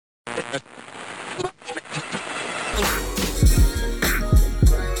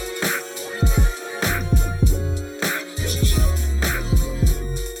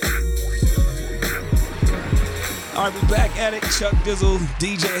Addict, Chuck Dizzle,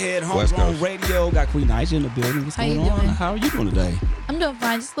 DJ Head, Homegrown Radio. Got Queen Naija in the building. What's going on? How are you doing today? I'm doing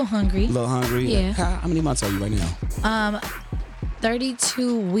fine, just a little hungry. A little hungry? Yeah. How many months are you right now?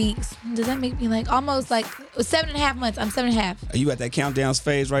 32 weeks. Does that make me like almost like 7.5 months? I'm 7.5. Are you at that countdown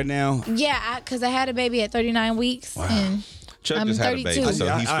phase right now? Yeah, because I had a baby at 39 weeks. Wow. And Chuck I'm just had 32. a baby,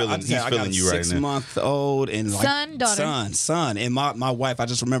 so he's feeling you right now. 6-month-old and like son, daughter. son. And my wife, I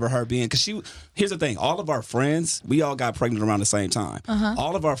just remember her being, because here's the thing, all of our friends, we all got pregnant around the same time.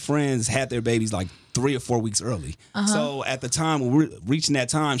 All of our friends had their babies like 3 or 4 weeks early. So at the time when we're reaching that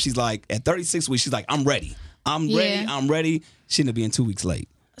time, she's like, at 36 weeks, she's like, I'm ready. I'm ready. She ended up being 2 weeks late.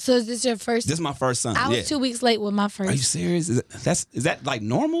 So is this your first? This is my first son. I was 2 weeks late with my first. Are you serious? Is that like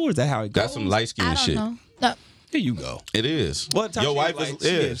normal, or is that how it goes? That's some light skin shit. Know. No. Here you go. It is. What Your wife like,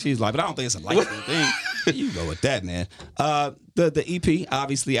 is. She's like, but I don't think it's a light skin thing. Here you go with that, man. The EP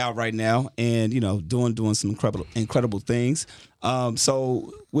obviously out right now, and doing some incredible things.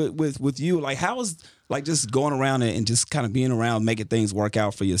 So with you, like, how is like just going around and just kind of being around, making things work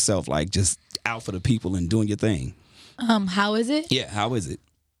out for yourself, like just out for the people and doing your thing. How is it? Yeah, how is it?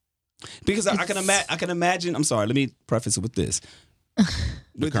 Because I can imagine. I'm sorry. Let me preface it with this.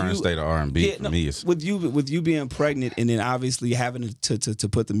 The current state of R&B for me is with you being pregnant and then obviously having to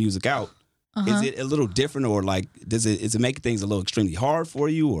put the music out. Is it a little different, or like is it make things a little extremely hard for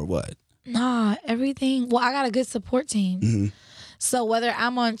you, or what? Nah, everything. Well, I got a good support team. So whether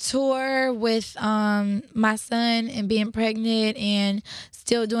I'm on tour with my son and being pregnant and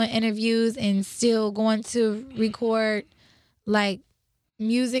still doing interviews and still going to record like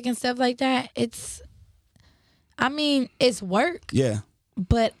music and stuff like that, it's work. Yeah.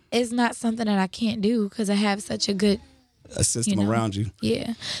 But it's not something that I can't do because I have such a good system around you.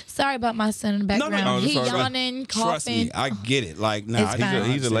 Yeah. Sorry about my son in the background. No, he yawning, coughing. Trust me, I get it. Like,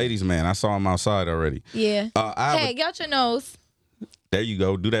 he's a ladies' man. I saw him outside already. Yeah. Hey, get out your nose. There you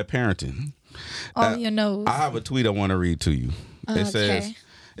go. Do that parenting. On your nose. I have a tweet I want to read to you.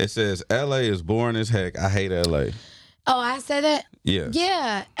 It says, LA is boring as heck. I hate LA. Oh, I said that? Yeah.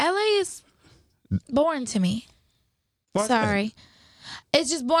 Yeah. LA is boring to me. Sorry. It's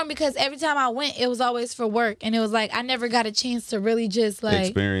just boring because every time I went, it was always for work, and it was like I never got a chance to really just like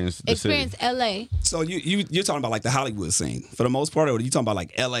experience LA. So you're talking about like the Hollywood scene for the most part, or are you talking about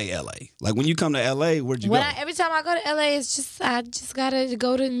like LA? Like when you come to LA, where'd you go? Every time I go to LA, it's just I just gotta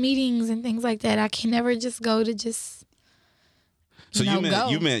go to meetings and things like that. I can never just go to just. So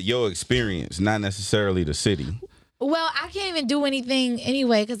you meant your experience, not necessarily the city. Well, I can't even do anything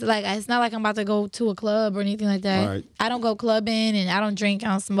anyway because like it's not like I'm about to go to a club or anything like that. Right. I don't go clubbing and I don't drink, I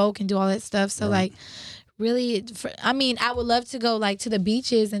don't smoke and do all that stuff. So like, really, I would love to go like to the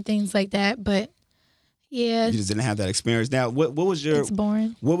beaches and things like that, but yeah, you just didn't have that experience. Now, what was your? It's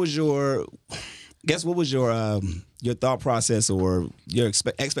boring. What was your thought process or your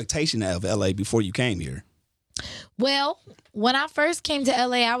expectation of LA before you came here? Well, when I first came to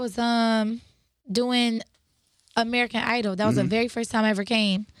LA, I was doing American Idol. That was the very first time I ever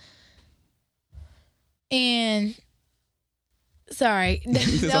came. And that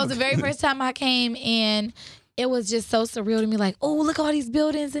was the very first time I came, and it was just so surreal to me. Like, oh, look at all these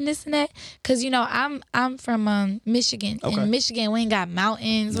buildings and this and that. Because I'm from Michigan. Okay. In Michigan, we ain't got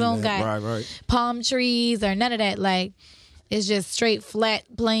mountains. We don't got palm trees or none of that. Like, it's just straight flat,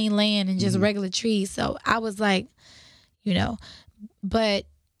 plain land and just regular trees. So I was like, but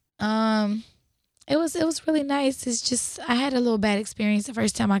it was really nice. It's just I had a little bad experience the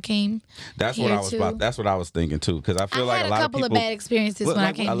first time I came. That's what I was thinking too, because I feel like a lot of people had a couple of bad experiences when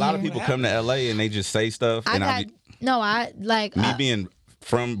I came here. A lot of people come to LA and they just say stuff. Me being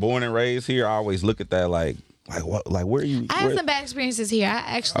born and raised here, I always look at that like what, like where are you? I had some bad experiences here.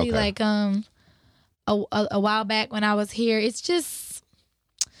 I actually a while back when I was here. It's just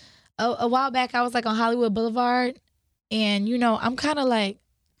a while back I was like on Hollywood Boulevard, and I'm kind of like.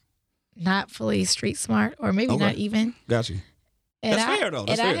 Not fully street smart, or maybe not even. Got you. And That's fair though.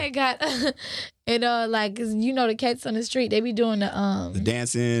 That's fair. I had got, like the cats on the street, they be doing the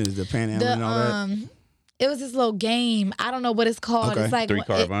dancing, the panhandling, and all that. It was this little game. I don't know what it's called. Okay. It's like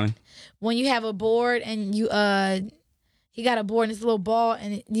 3-card money. When you have a board and you got a board and this little ball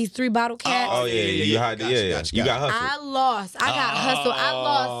and these 3 bottle caps. Oh yeah. You got hustled. I lost. I got hustled. I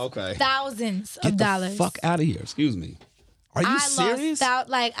lost thousands of dollars. Get the fuck out of here. Excuse me. Are you serious?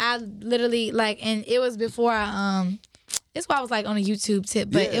 I literally and it was before it's why I was like on a YouTube tip,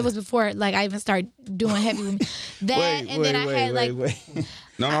 but it was before like I even started doing heavy with that.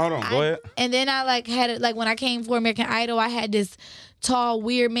 No, hold on, go ahead. And then I had it when I came for American Idol, I had this tall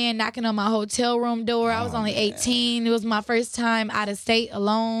weird man knocking on my hotel room door. I was only 18. It was my first time out of state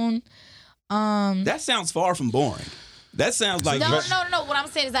alone. That sounds far from boring. That sounds like no. What I'm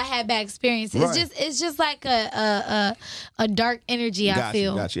saying is I had bad experiences. Right. It's just like a dark energy I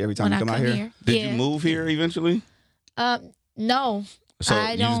feel. Got you. Every time you come out here. Did you move here eventually? No. So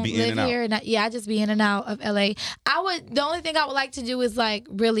I don't just be live in and here. out. I just be in and out of LA. The only thing I would like to do is like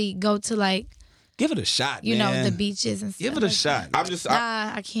really go to like. Give it a shot, you man. know, the beaches and stuff. Give it a shot.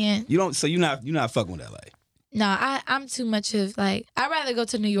 I can't. You don't. So you're not fucking with LA. No, I'm too much of like. I'd rather go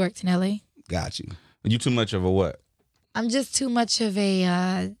to New York than LA. Got you. You too much of a what? I'm just too much of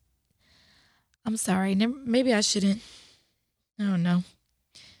a. I'm sorry. Maybe I shouldn't. I don't know.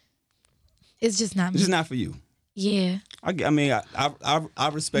 It's just not me. It's just not for you. Yeah. I mean, I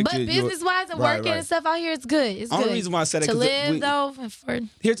respect you. But business wise and working and stuff out here, it's good. It's good. Only reason why I said it to live though.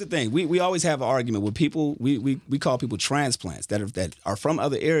 Here's the thing: we always have an argument with people. We call people transplants that are from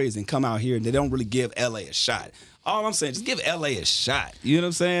other areas and come out here and they don't really give LA a shot. All I'm saying, just give LA a shot. You know what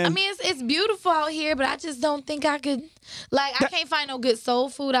I'm saying? I mean, it's beautiful out here, but I just don't think I could. Like, I can't find no good soul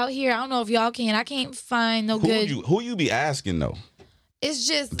food out here. I don't know if y'all can. I can't find no good. Who you be asking though? It's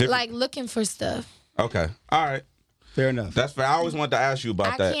just like looking for stuff. Okay, all right. Fair enough. That's fair. I always wanted to ask you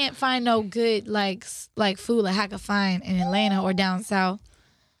about that. I can't find no good like food like I could find in Atlanta or down south.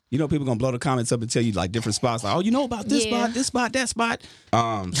 You know, people gonna blow the comments up and tell you like different spots. Like, oh, you know about this spot, this spot, that spot.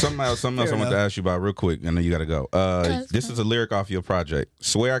 Something else I wanted to ask you about real quick. I know you gotta go. This is a lyric off your project.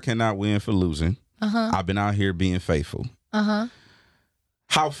 Swear I cannot win for losing. I've been out here being faithful.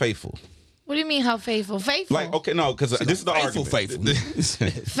 How faithful? What do you mean how faithful? Faithful? Like, okay, no, because this is the argument. Faithful.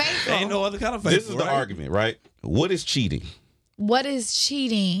 Faithful. Ain't no other kind of faithful. This is the argument, right? What is cheating? What is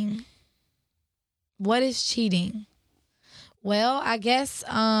cheating? What is cheating? Well, I guess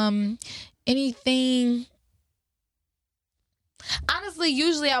anything. Honestly,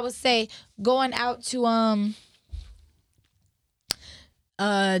 usually I would say going out to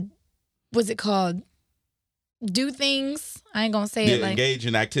what's it called? Do things. I ain't gonna say it like engage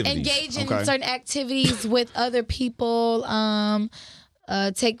in activities. Engage in certain activities with other people.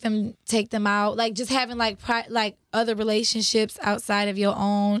 Take them out. Like just having like other relationships outside of your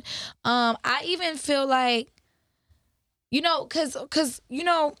own. I even feel like, you know, cause you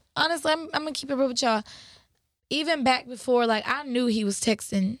know, honestly, I'm gonna keep it real with y'all. Even back before, like I knew he was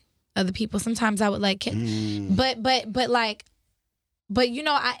texting other people. Sometimes I would like, but you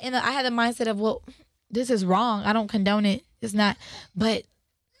know, I had the mindset of, well, this is wrong. I don't condone it. It's not. But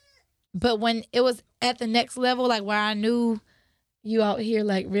when it was at the next level, like where I knew you out here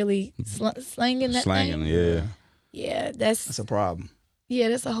like really slanging that thing. Yeah. Yeah, that's a problem. Yeah,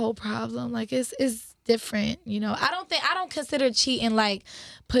 that's a whole problem. Like it's different, you know. I don't consider cheating like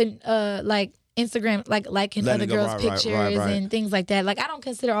putting like Instagram like liking other girls' pictures and things like that. Like I don't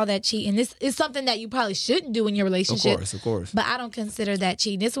consider all that cheating. This is something that you probably shouldn't do in your relationship. Of course. But I don't consider that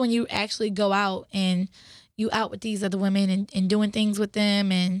cheating. This is when you actually go out and you out with these other women and doing things with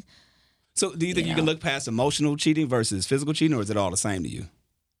them. And so do you think you can look past emotional cheating versus physical cheating, or is it all the same to you?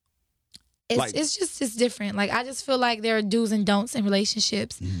 It's different. Like I just feel like there are do's and don'ts in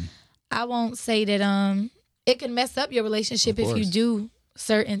relationships. Mm-hmm. I won't say that it can mess up your relationship if you do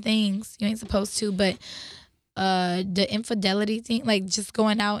certain things you ain't supposed to, but the infidelity thing, like just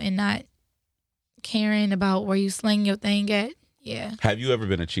going out and not caring about where you sling your thing at. Yeah. Have you ever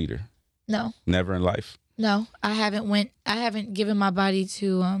been a cheater? No. Never in life? No, I haven't given my body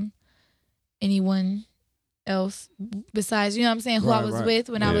to anyone else besides, you know what I'm saying, who I was with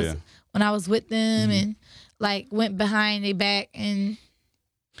when I was with them, and like went behind their back and.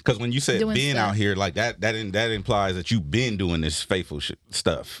 Because when you said being out here like that implies that you've been doing this faithful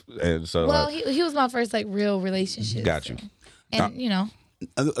stuff, and so. Well, he was my first like real relationship. Got you. So. And you know.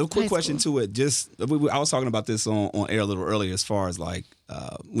 A quick question to it. I was talking about this on air a little earlier, as far as like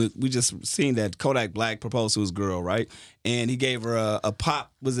we just seen that Kodak Black proposed to his girl, right? And he gave her a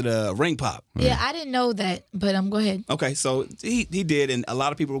pop. Was it a ring pop? Yeah, I didn't know that, but go ahead. Okay, so he did, and a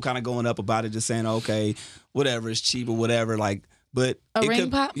lot of people were kind of going up about it, just saying, okay, whatever, it's cheap or whatever, like. But a ring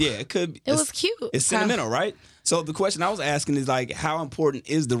pop? Yeah, it could. It was cute. It's sentimental, right? So the question I was asking is like, how important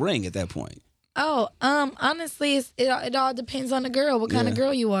is the ring at that point? Oh, honestly, it all depends on the girl. What kind of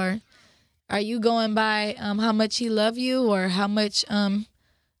girl you are? Are you going by how much he love you, or how much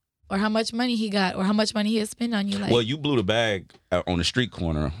money he got, or how much money he'll spend on you? Like, well, you blew the bag on the street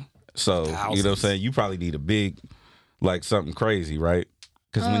corner, so thousands. You know what I'm saying. You probably need a big, like something crazy, right?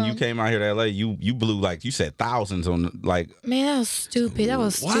 Because when you came out here to LA, you blew, like you said, thousands on, like. Man, that was stupid. That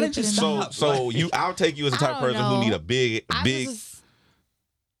was stupid. Why did you stop? So I'll take you as the type of person who need a big.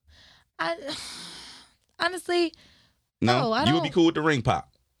 Honestly, no, I you would be cool with the ring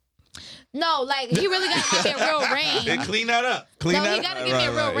pop. No, like he really got to give me a real ring. And clean that up. He got to give me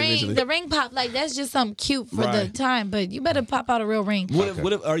a real ring. eventually. The ring pop, like that's just something cute for the time. But you better pop out a real ring.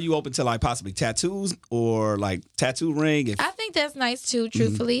 What if, are you open to like possibly tattoos or like tattoo ring? If, I think that's nice too.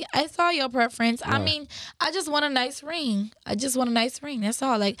 Truthfully, it's all your preference. I mean, I just want a nice ring. That's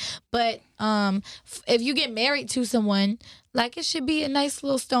all. Like, but if you get married to someone, like it should be a nice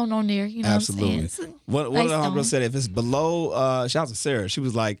little stone on there. You know absolutely. what I'm saying? What nice the homegirl said, if it's below, shout out to Sarah. She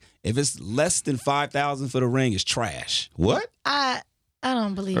was like, if it's less than $5,000 for the ring, it's trash. What? I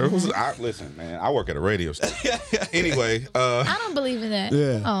don't believe in that. Listen, man, I work at a radio station. Anyway. I don't believe in that.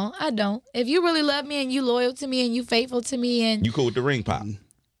 Yeah. Oh, I don't. If you really love me and you loyal to me and you faithful to me and You cool with the ring pop?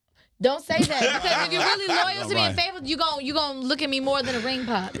 don't say that, because if you're really loyal to me and faithful, you gonna look at me more than a ring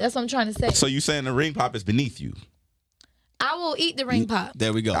pop. That's what I'm trying to say. So you saying the ring pop is beneath you? I will eat the ring pop.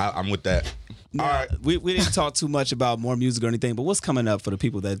 There we go. I'm with that. Now, all right. We didn't talk too much about more music or anything, but what's coming up for the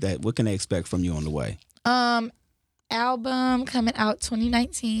people that what can they expect from you on the way? Album coming out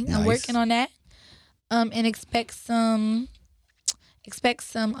 2019. Nice. I'm working on that. And expect some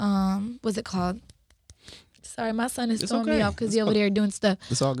what's it called? Sorry, my son is throwing me off because he's over there doing stuff.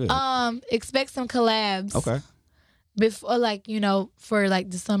 It's all good. Expect some collabs. Okay. Before, like, for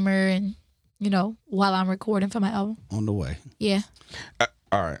like the summer and, while I'm recording for my album. On the way. Yeah.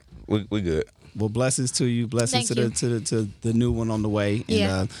 All right. We good. Well, blessings to you. Blessings Thank to the new one on the way. And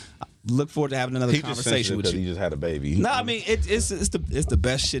Yeah. look forward to having another conversation with you. He just had a baby. No, I mean it's the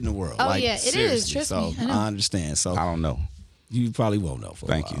best shit in the world. Oh, like, yeah, it is. seriously. Trust so me. I know. I understand. So I don't know. you probably won't know for a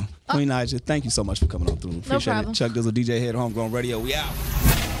Thank while. you. Queen Naija, thank you so much for coming on through. Appreciate problem. it. Chuck Dizzle, DJ Head Homegrown Radio. We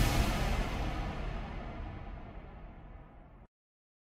out.